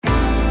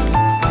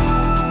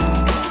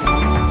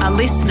A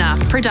listener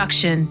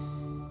production.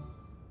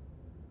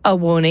 A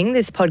warning,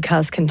 this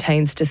podcast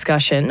contains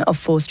discussion of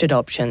forced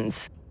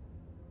adoptions.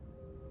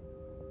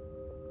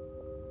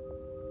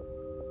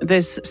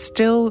 There's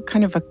still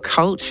kind of a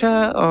culture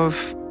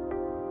of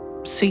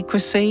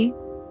secrecy,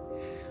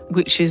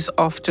 which is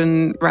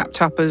often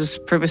wrapped up as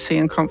privacy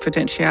and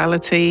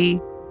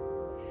confidentiality.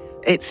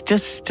 It's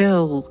just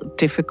still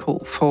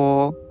difficult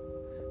for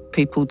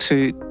people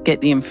to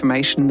get the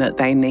information that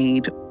they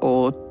need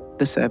or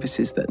the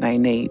services that they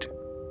need.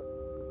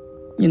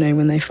 You know,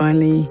 when they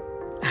finally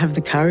have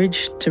the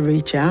courage to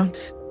reach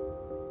out,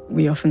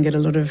 we often get a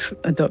lot of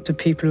adopted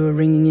people who are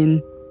ringing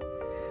in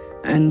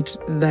and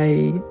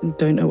they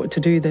don't know what to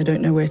do, they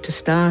don't know where to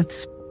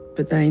start,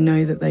 but they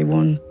know that they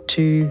want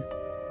to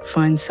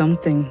find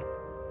something.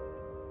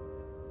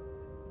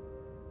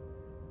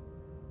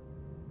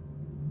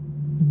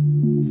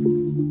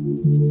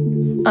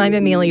 I'm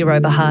Amelia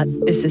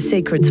Roberhart. This is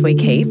Secrets We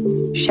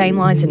Keep, Shame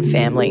Lies in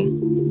Family.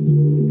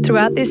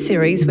 Throughout this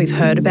series, we've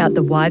heard about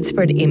the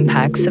widespread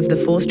impacts of the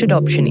forced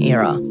adoption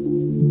era.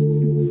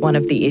 One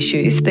of the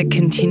issues that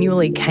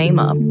continually came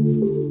up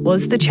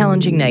was the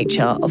challenging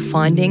nature of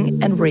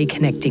finding and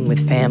reconnecting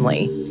with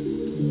family.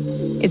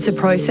 It's a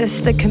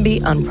process that can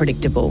be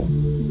unpredictable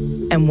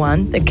and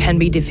one that can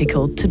be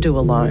difficult to do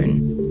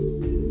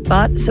alone.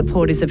 But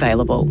support is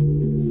available.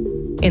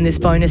 In this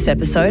bonus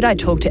episode, I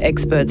talk to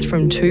experts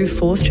from 2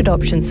 forced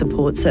adoption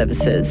support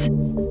services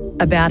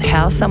about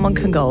how someone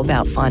can go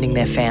about finding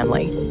their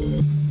family.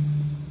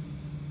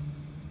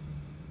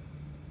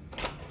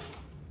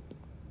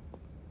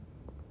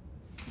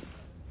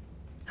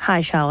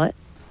 Hi, Charlotte.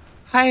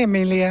 Hi,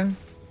 Amelia.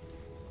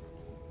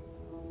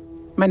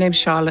 My name's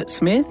Charlotte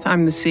Smith.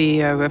 I'm the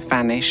CEO of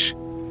Vanish.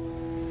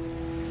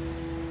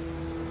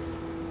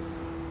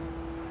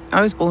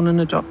 I was born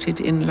and adopted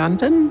in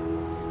London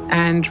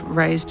and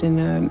raised in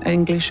an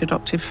English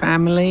adoptive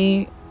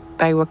family.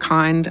 They were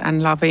kind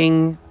and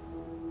loving.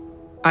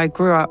 I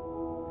grew up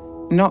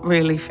not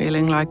really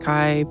feeling like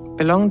I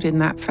belonged in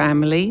that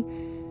family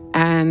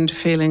and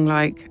feeling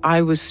like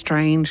I was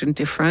strange and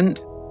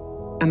different.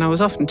 And I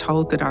was often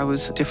told that I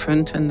was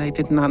different and they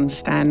didn't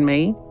understand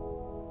me.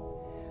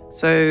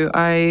 So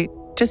I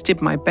just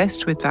did my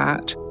best with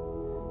that.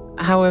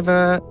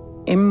 However,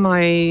 in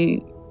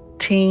my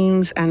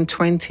teens and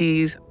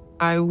 20s,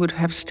 I would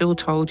have still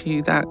told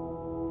you that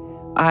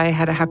I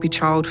had a happy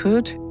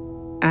childhood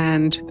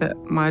and that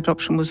my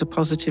adoption was a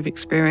positive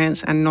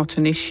experience and not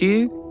an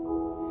issue.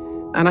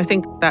 And I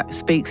think that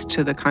speaks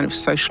to the kind of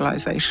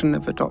socialisation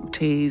of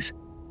adoptees.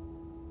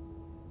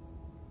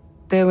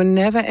 There were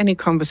never any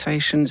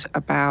conversations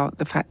about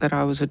the fact that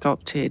I was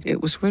adopted.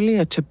 It was really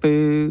a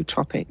taboo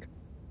topic.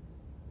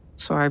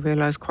 So I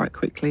realised quite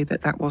quickly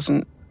that that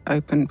wasn't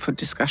open for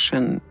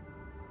discussion.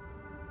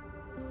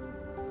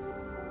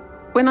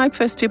 When I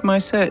first did my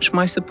search,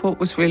 my support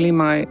was really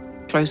my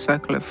close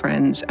circle of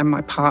friends and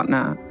my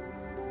partner.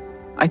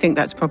 I think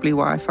that's probably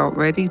why I felt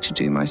ready to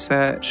do my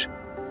search.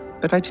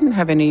 But I didn't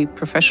have any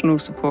professional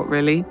support,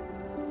 really.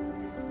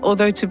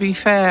 Although, to be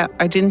fair,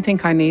 I didn't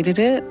think I needed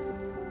it.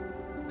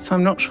 So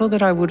I'm not sure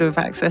that I would have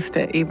accessed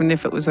it even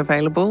if it was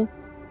available.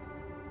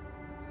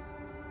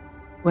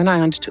 When I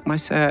undertook my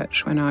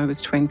search when I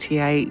was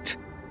 28,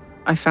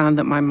 I found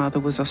that my mother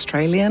was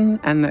Australian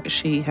and that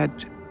she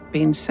had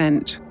been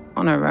sent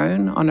on her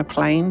own on a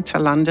plane to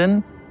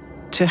London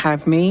to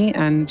have me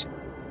and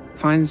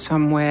find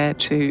somewhere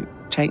to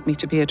take me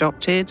to be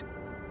adopted,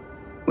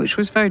 which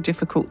was very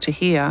difficult to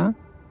hear.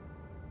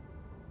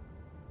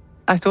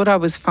 I thought I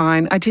was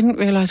fine. I didn't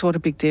realise what a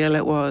big deal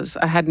it was.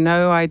 I had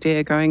no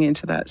idea going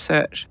into that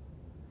search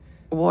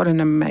what an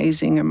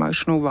amazing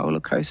emotional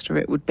roller coaster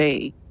it would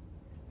be.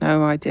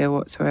 No idea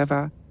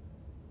whatsoever.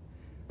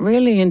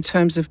 Really, in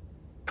terms of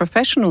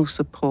professional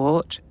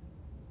support,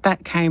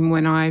 that came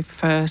when I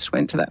first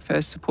went to that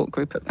first support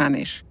group at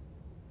Vanish.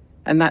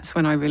 And that's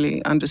when I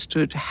really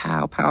understood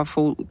how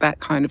powerful that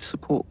kind of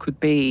support could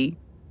be,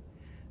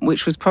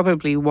 which was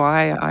probably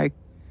why I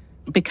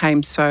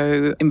became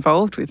so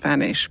involved with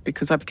Vanish,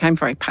 because I became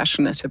very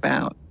passionate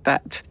about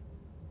that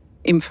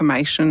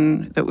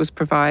information that was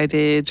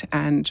provided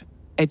and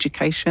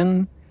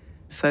education.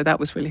 So that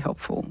was really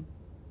helpful.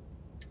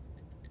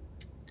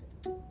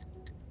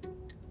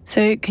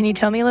 So can you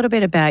tell me a little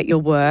bit about your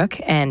work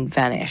and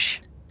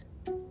Vanish?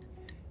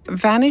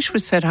 Vanish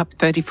was set up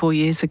 34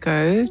 years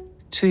ago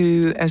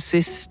to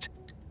assist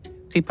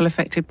people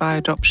affected by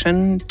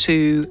adoption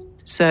to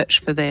search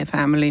for their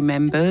family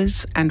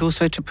members and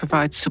also to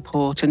provide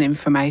support and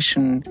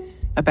information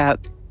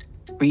about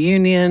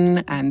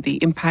reunion and the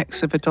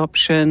impacts of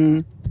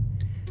adoption.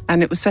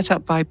 And it was set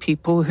up by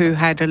people who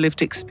had a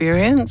lived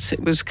experience.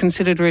 It was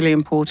considered really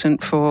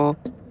important for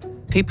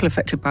people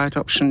affected by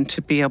adoption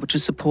to be able to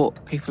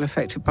support people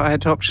affected by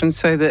adoption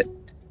so that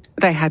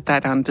they had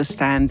that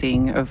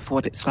understanding of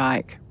what it's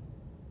like.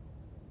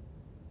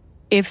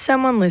 If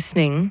someone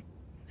listening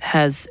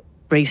has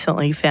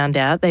recently found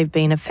out they've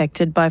been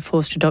affected by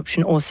forced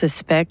adoption or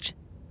suspect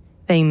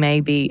they may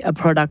be a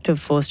product of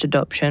forced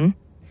adoption,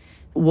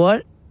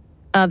 what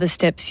are the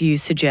steps you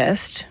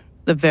suggest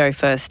the very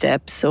first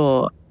steps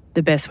or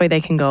the best way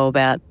they can go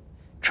about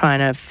trying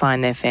to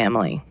find their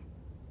family?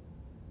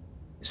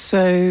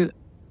 So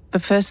the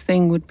first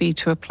thing would be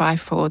to apply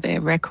for their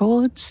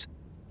records.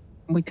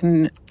 We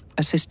can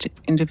assist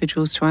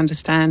individuals to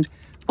understand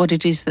what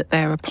it is that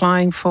they're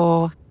applying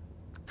for,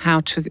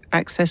 how to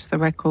access the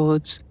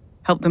records,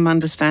 help them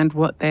understand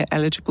what they're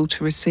eligible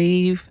to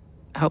receive,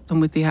 help them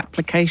with the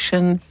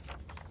application.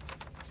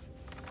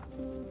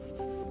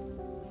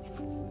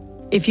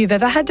 If you've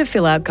ever had to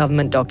fill out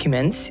government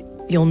documents,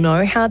 you'll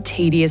know how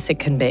tedious it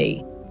can be.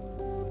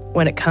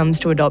 When it comes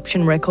to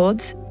adoption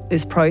records,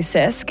 this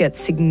process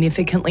gets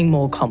significantly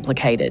more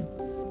complicated.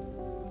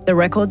 The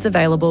records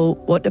available,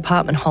 what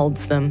department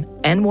holds them,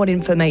 and what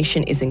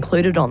information is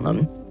included on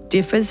them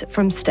differs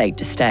from state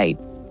to state.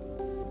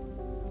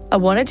 I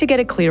wanted to get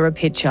a clearer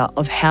picture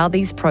of how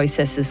these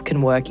processes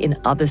can work in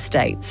other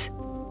states.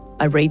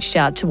 I reached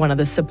out to one of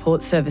the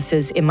support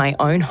services in my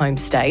own home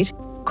state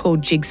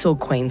called Jigsaw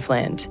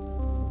Queensland.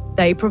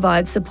 They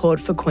provide support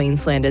for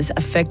Queenslanders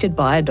affected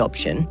by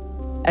adoption,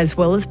 as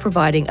well as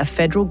providing a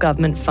federal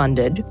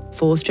government-funded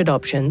forced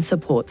adoption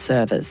support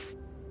service.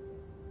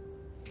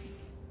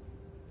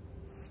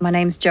 My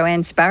name's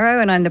Joanne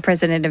Sparrow and I'm the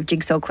president of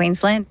Jigsaw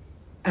Queensland.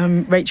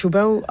 I'm Rachel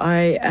Bell.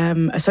 I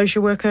am a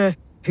social worker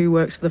who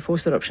works for the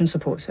Forced Adoption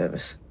Support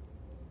Service.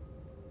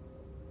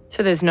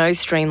 So there's no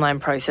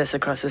streamlined process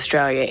across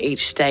Australia.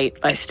 Each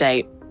state by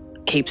state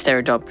keeps their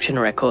adoption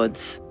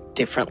records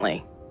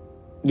differently.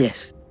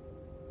 Yes.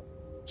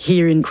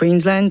 Here in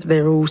Queensland,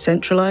 they're all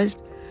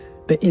centralised,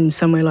 but in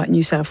somewhere like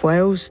New South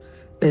Wales,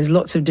 there's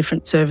lots of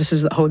different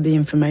services that hold the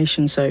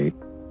information, so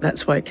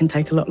that's why it can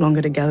take a lot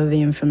longer to gather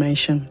the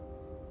information.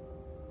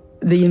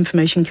 The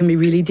information can be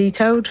really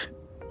detailed,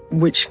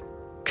 which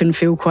can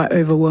feel quite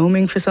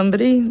overwhelming for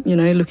somebody,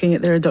 looking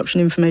at their adoption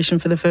information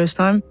for the first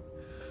time,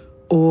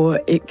 or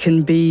it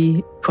can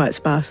be quite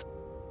sparse.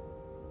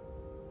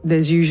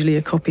 There's usually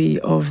a copy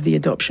of the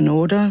adoption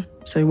order,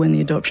 so when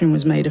the adoption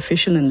was made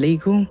official and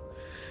legal.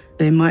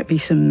 There might be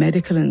some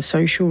medical and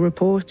social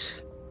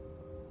reports.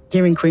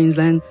 Here in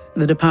Queensland,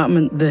 the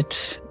department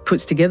that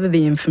puts together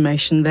the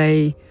information,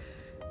 they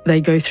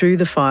go through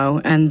the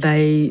file and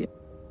they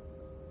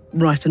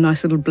write a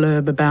nice little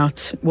blurb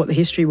about what the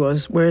history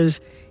was, whereas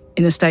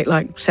in a state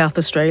like South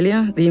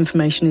Australia, the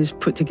information is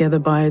put together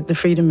by the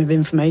Freedom of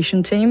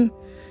Information team,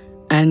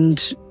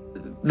 and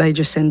they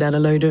just send out a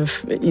load of,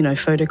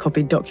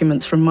 photocopied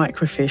documents from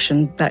microfiche,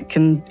 and that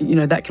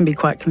can be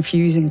quite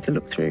confusing to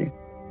look through.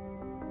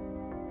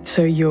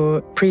 So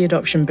your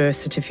pre-adoption birth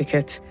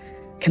certificate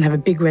can have a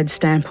big red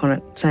stamp on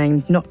it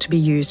saying not to be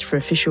used for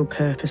official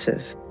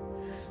purposes.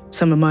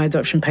 Some of my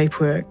adoption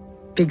paperwork,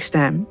 big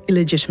stamp,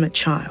 illegitimate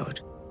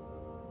child.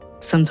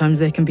 Sometimes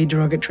there can be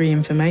derogatory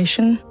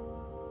information.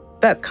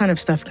 That kind of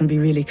stuff can be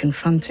really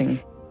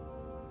confronting.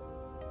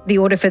 The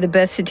order for the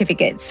birth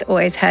certificates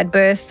always had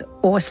birth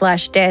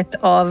or/death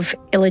of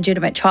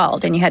illegitimate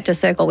child, and you had to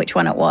circle which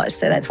one it was.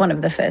 So that's one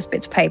of the first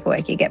bits of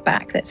paperwork you get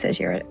back that says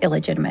you're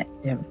illegitimate.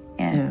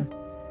 Yeah.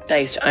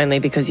 Based only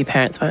because your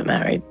parents weren't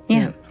married.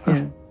 Yeah.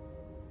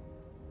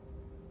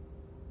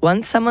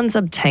 Once someone's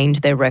obtained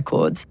their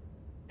records,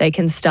 they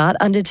can start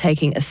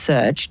undertaking a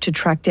search to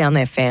track down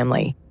their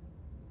family.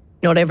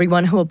 Not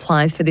everyone who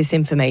applies for this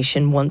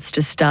information wants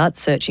to start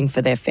searching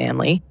for their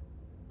family.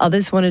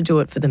 Others want to do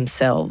it for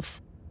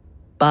themselves.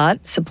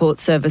 But support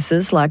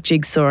services like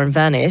Jigsaw and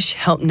Vanish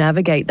help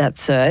navigate that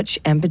search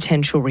and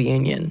potential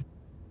reunion.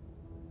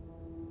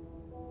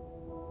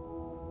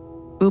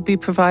 We'll be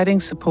providing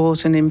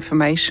support and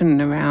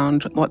information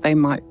around what they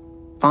might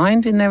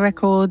find in their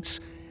records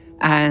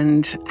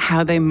and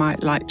how they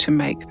might like to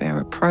make their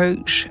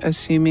approach,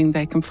 assuming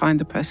they can find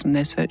the person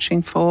they're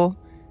searching for.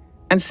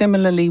 And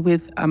similarly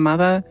with a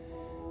mother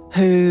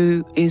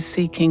who is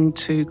seeking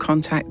to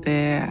contact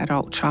their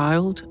adult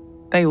child,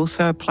 they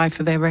also apply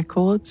for their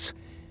records,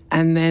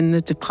 and then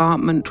the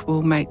department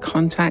will make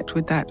contact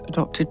with that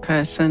adopted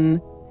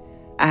person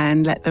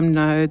and let them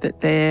know that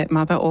their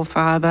mother or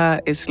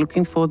father is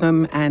looking for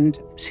them and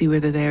see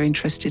whether they're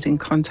interested in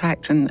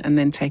contact and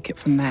then take it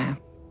from there.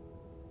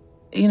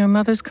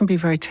 Mothers can be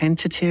very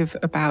tentative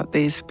about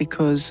this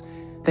because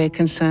they're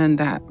concerned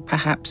that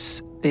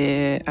perhaps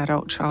their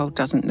adult child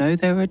doesn't know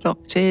they're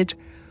adopted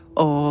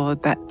or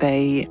that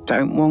they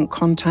don't want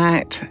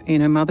contact.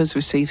 Mothers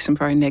receive some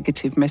very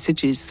negative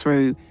messages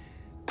through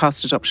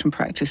past adoption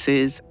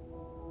practices,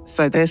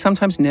 so they're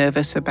sometimes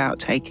nervous about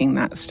taking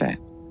that step.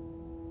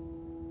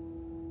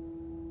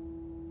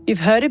 You've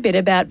heard a bit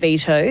about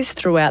vetoes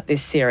throughout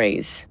this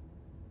series.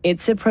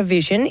 It's a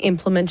provision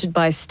implemented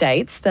by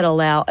states that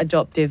allow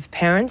adoptive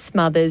parents,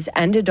 mothers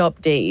and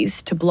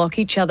adoptees to block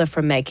each other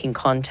from making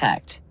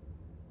contact.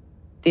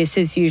 This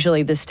is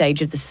usually the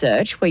stage of the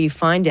search where you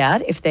find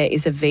out if there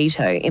is a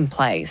veto in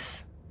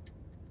place.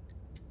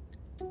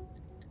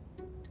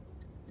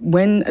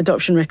 When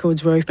adoption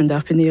records were opened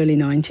up in the early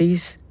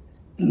 90s,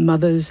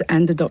 mothers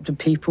and adopted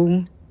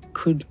people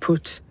could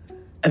put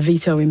a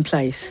veto in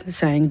place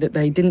saying that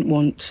they didn't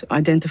want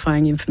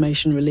identifying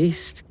information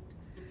released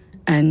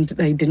and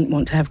they didn't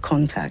want to have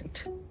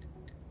contact.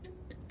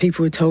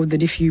 people were told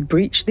that if you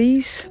breach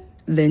these,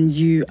 then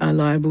you are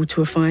liable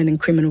to a fine and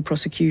criminal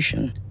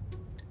prosecution.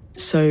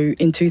 So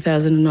in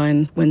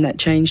 2009, when that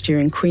changed here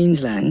in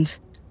Queensland,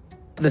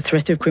 the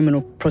threat of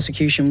criminal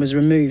prosecution was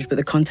removed, but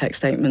the contact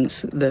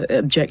statements, the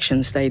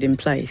objections stayed in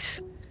place.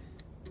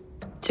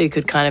 So you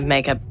could kind of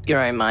make up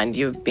your own mind.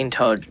 You've been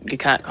told you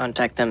can't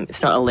contact them.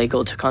 It's not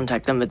illegal to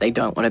contact them, but they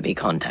don't want to be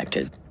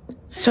contacted.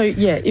 So,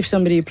 yeah, if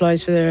somebody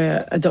applies for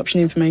their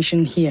adoption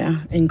information here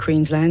in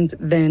Queensland,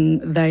 then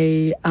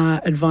they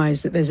are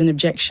advised that there's an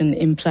objection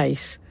in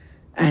place,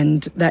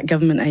 and that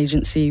government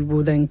agency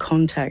will then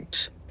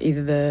contact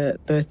either the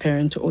birth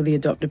parent or the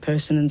adopted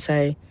person and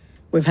say,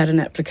 we've had an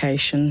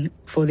application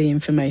for the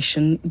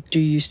information.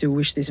 Do you still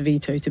wish this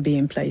veto to be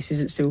in place?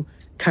 Is it still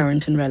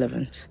current and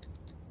relevant?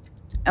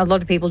 A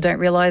lot of people don't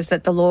realise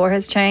that the law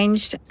has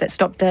changed that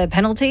stopped the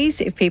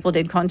penalties if people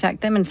did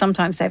contact them, and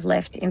sometimes they've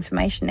left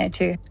information there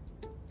too.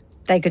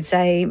 They could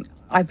say,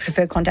 I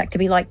prefer contact to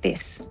be like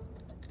this.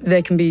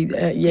 There can be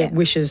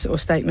wishes or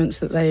statements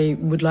that they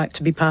would like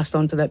to be passed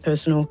on to that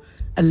person, or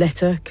a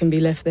letter can be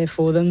left there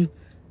for them.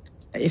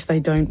 If they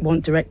don't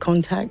want direct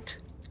contact,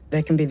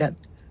 there can be that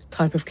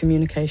type of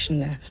communication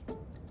left.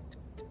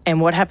 And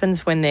what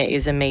happens when there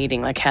is a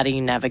meeting? Like, how do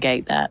you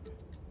navigate that?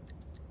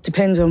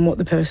 Depends on what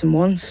the person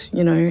wants,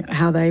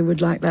 how they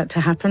would like that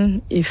to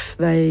happen. If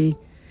they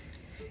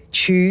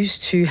choose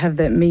to have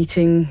that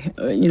meeting,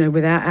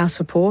 without our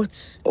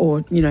support,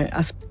 or,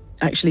 us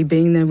actually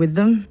being there with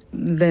them,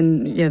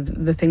 then,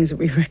 the things that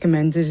we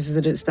recommend is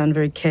that it's done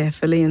very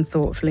carefully and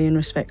thoughtfully and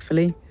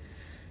respectfully.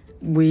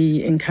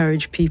 We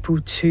encourage people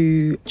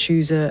to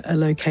choose a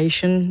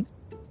location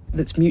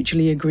that's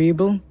mutually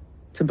agreeable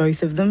to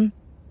both of them.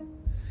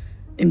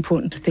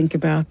 Important to think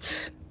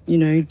about,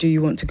 do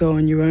you want to go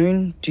on your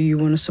own? Do you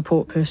want a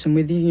support person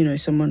with you,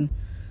 someone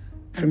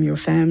from your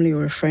family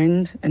or a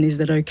friend? And is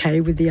that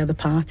okay with the other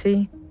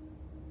party?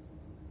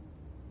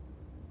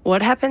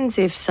 What happens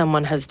if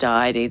someone has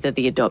died, either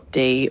the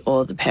adoptee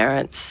or the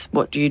parents?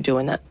 What do you do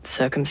in that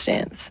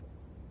circumstance?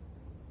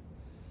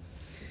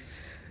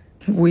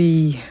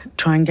 We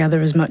try and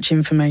gather as much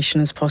information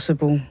as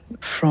possible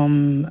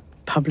from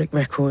public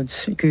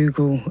records,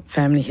 Google,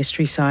 family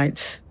history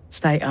sites,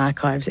 state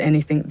archives,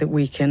 anything that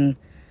we can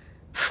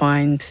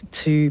find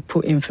to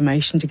put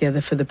information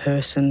together for the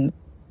person.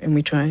 And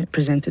we try and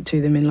present it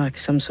to them in like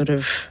some sort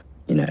of,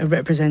 a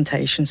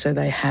representation, so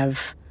they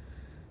have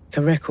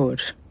a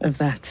record of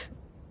that.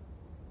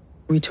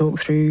 We talk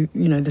through,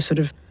 the sort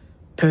of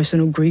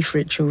personal grief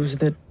rituals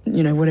that,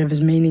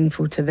 whatever's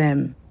meaningful to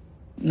them.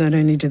 Not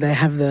only do they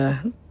have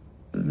the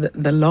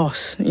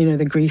loss,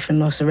 the grief and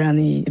loss around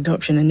the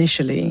adoption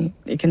initially,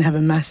 it can have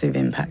a massive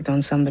impact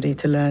on somebody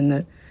to learn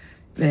that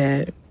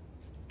they're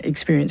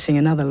experiencing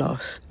another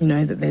loss,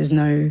 that there's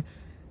no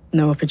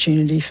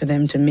opportunity for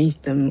them to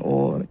meet them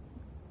or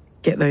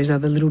get those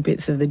other little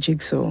bits of the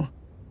jigsaw.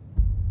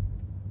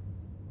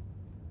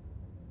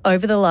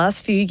 Over the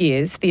last few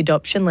years, the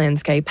adoption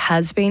landscape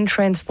has been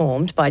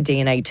transformed by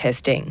DNA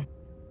testing,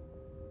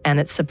 and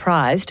it's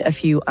surprised a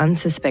few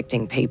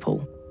unsuspecting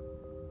people.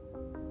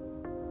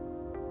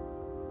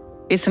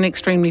 It's an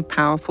extremely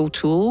powerful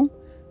tool,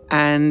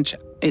 and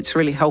it's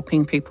really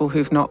helping people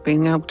who've not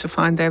been able to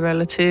find their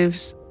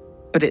relatives,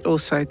 but it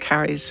also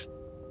carries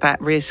that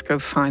risk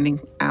of finding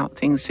out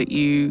things that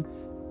you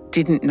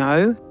didn't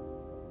know.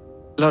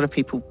 A lot of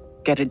people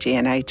get a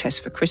DNA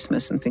test for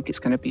Christmas and think it's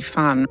going to be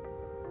fun,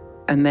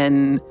 and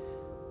then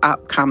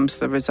up comes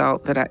the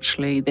result that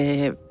actually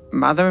their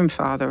mother and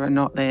father are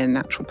not their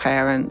natural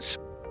parents.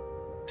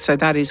 So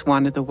that is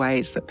one of the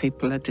ways that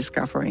people are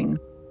discovering,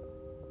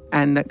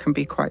 and that can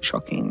be quite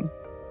shocking.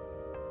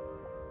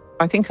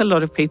 I think a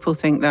lot of people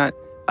think that,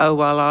 oh,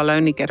 well, I'll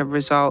only get a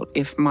result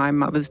if my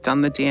mother's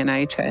done the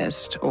DNA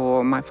test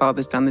or my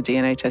father's done the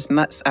DNA test, and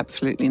that's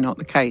absolutely not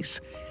the case.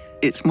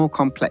 It's more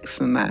complex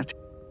than that.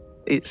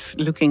 It's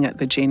looking at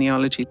the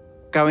genealogy,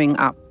 going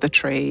up the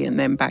tree and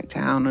then back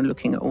down and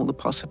looking at all the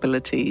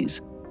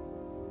possibilities.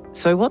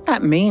 So what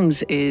that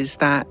means is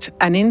that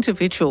an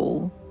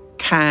individual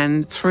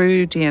can,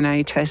 through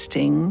DNA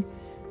testing,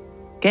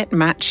 get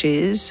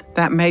matches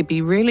that may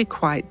be really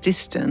quite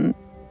distant,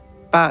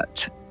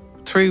 but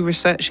through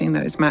researching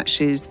those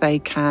matches, they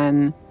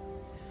can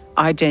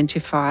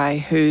identify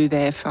who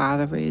their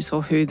father is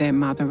or who their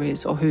mother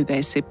is or who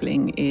their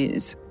sibling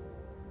is.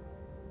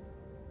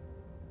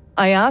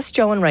 I asked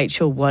Jo and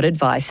Rachel what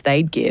advice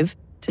they'd give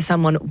to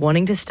someone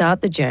wanting to start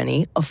the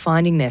journey of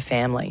finding their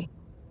family.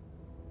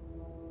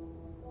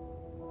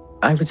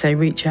 I would say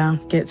reach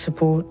out, get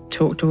support,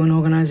 talk to an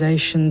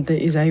organisation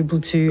that is able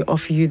to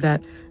offer you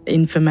that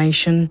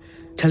information,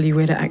 tell you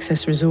where to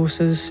access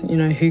resources,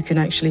 who can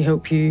actually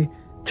help you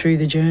through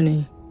the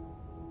journey.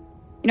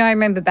 I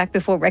remember back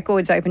before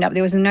records opened up,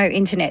 there was no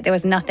internet, there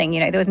was nothing,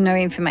 there was no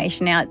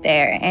information out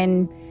there.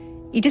 And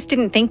you just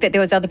didn't think that there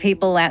was other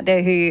people out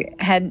there who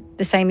had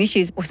the same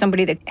issues, or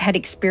somebody that had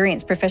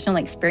professional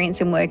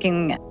experience in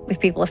working with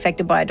people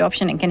affected by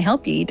adoption and can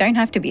help you. You don't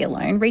have to be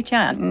alone. Reach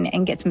out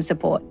and get some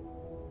support.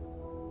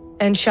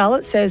 And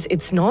Charlotte says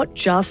it's not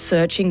just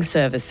searching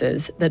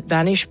services that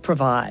Vanish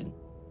provide.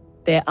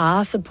 There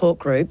are support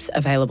groups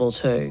available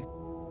too.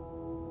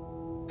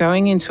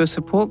 Going into a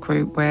support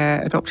group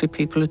where adopted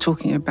people are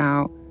talking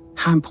about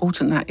how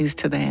important that is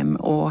to them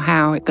or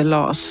how the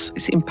loss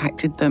has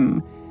impacted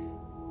them,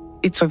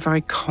 it's a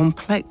very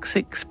complex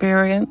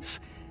experience.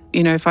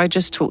 You know, if I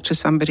just talk to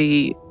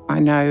somebody I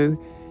know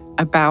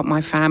about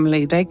my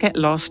family, they get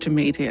lost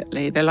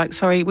immediately. They're like,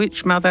 sorry,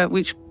 which mother,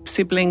 which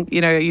sibling,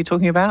 are you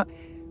talking about?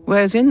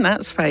 Whereas in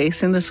that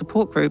space, in the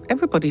support group,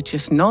 everybody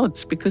just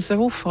nods because they're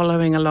all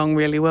following along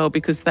really well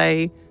because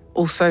they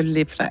also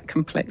live that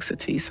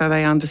complexity, so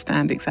they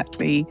understand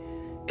exactly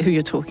who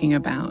you're talking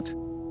about.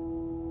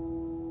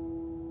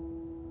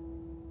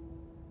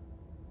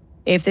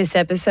 If this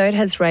episode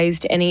has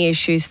raised any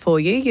issues for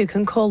you, you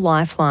can call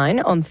Lifeline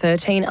on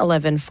 13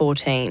 11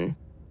 14.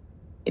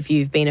 If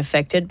you've been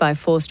affected by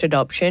forced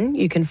adoption,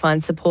 you can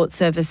find support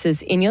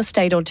services in your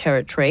state or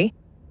territory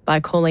by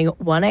calling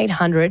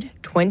 1800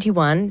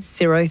 21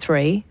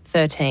 03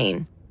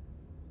 13.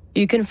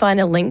 You can find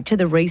a link to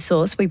the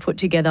resource we put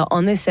together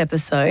on this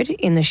episode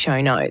in the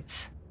show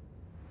notes.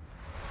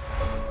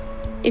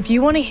 If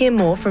you want to hear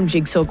more from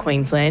Jigsaw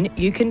Queensland,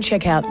 you can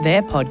check out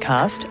their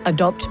podcast,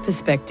 Adopt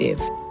Perspective,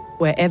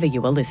 wherever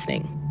you are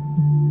listening.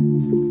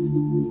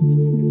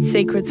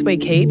 Secrets We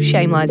Keep,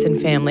 Shame, Lies and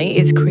Family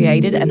is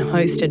created and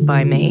hosted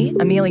by me,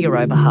 Amelia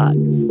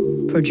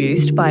Oberhart.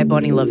 Produced by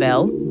Bonnie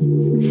Lavelle.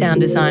 Sound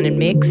design and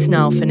mix,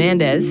 Niall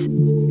Fernandez.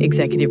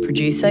 Executive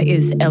producer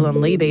is Ellen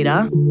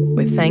Leabeater,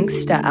 with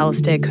thanks to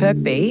Alistair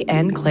Kirkby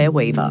and Claire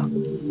Weaver.